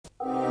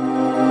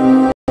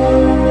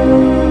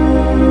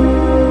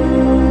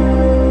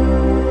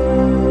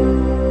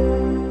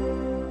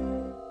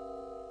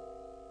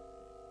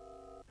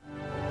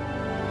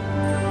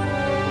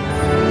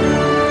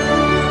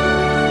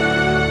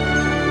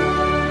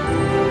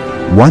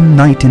One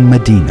night in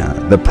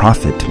Medina, the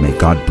Prophet, may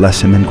God bless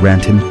him and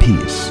grant him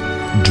peace,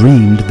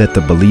 dreamed that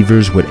the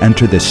believers would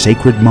enter the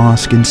sacred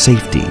mosque in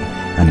safety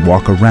and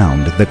walk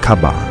around the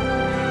Kaaba.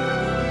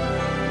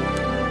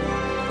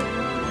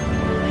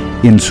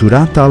 In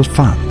Surat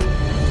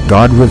Al-Fath,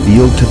 God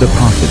revealed to the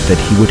Prophet that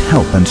he would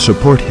help and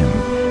support him,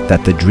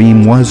 that the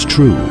dream was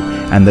true,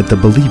 and that the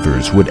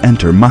believers would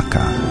enter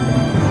Makkah.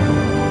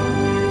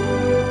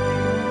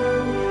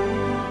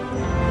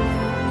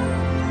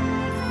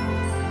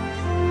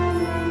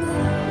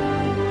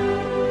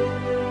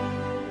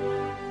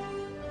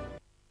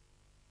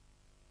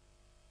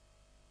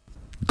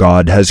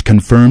 God has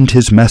confirmed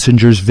his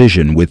messenger's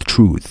vision with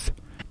truth.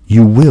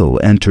 You will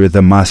enter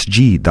the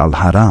Masjid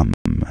al-Haram,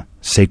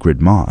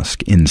 sacred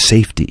mosque, in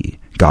safety,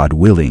 God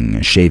willing,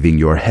 shaving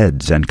your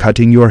heads and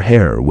cutting your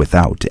hair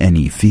without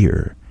any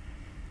fear.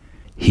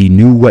 He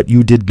knew what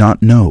you did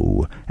not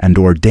know, and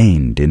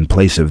ordained in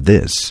place of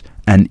this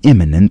an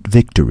imminent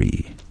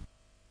victory.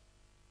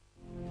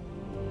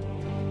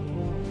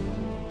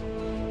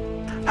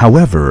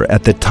 However,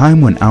 at the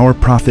time when our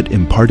Prophet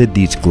imparted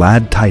these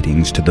glad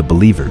tidings to the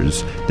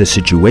believers, the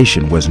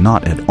situation was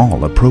not at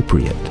all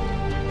appropriate.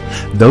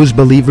 Those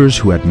believers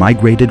who had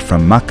migrated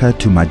from Makkah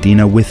to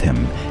Medina with him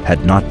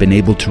had not been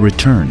able to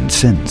return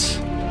since.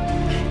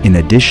 In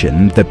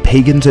addition, the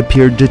pagans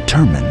appeared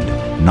determined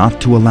not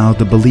to allow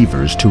the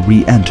believers to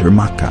re-enter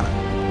Makkah.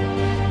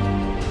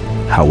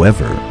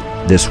 However,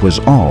 this was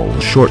all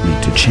shortly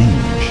to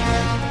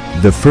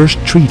change. The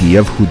first treaty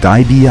of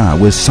Hudaybiyah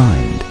was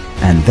signed,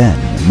 and then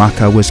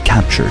Makkah was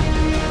captured.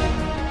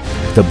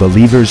 The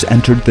believers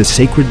entered the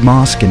sacred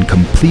mosque in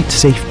complete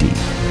safety,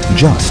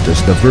 just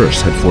as the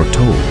verse had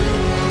foretold.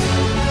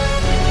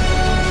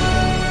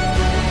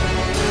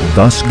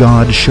 Thus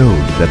God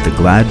showed that the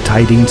glad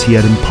tidings he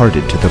had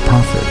imparted to the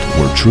Prophet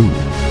were true.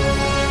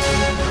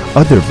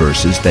 Other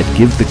verses that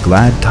give the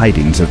glad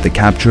tidings of the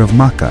capture of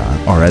Makkah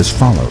are as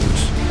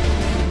follows.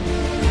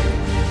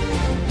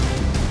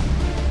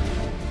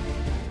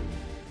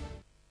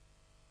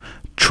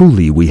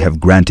 Truly we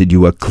have granted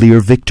you a clear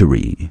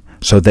victory,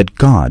 so that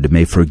God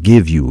may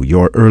forgive you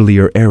your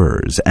earlier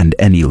errors and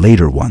any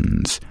later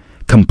ones,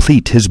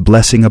 complete his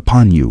blessing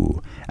upon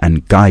you,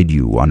 and guide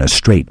you on a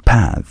straight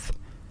path,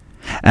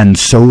 and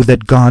so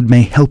that God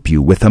may help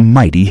you with a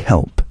mighty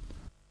help.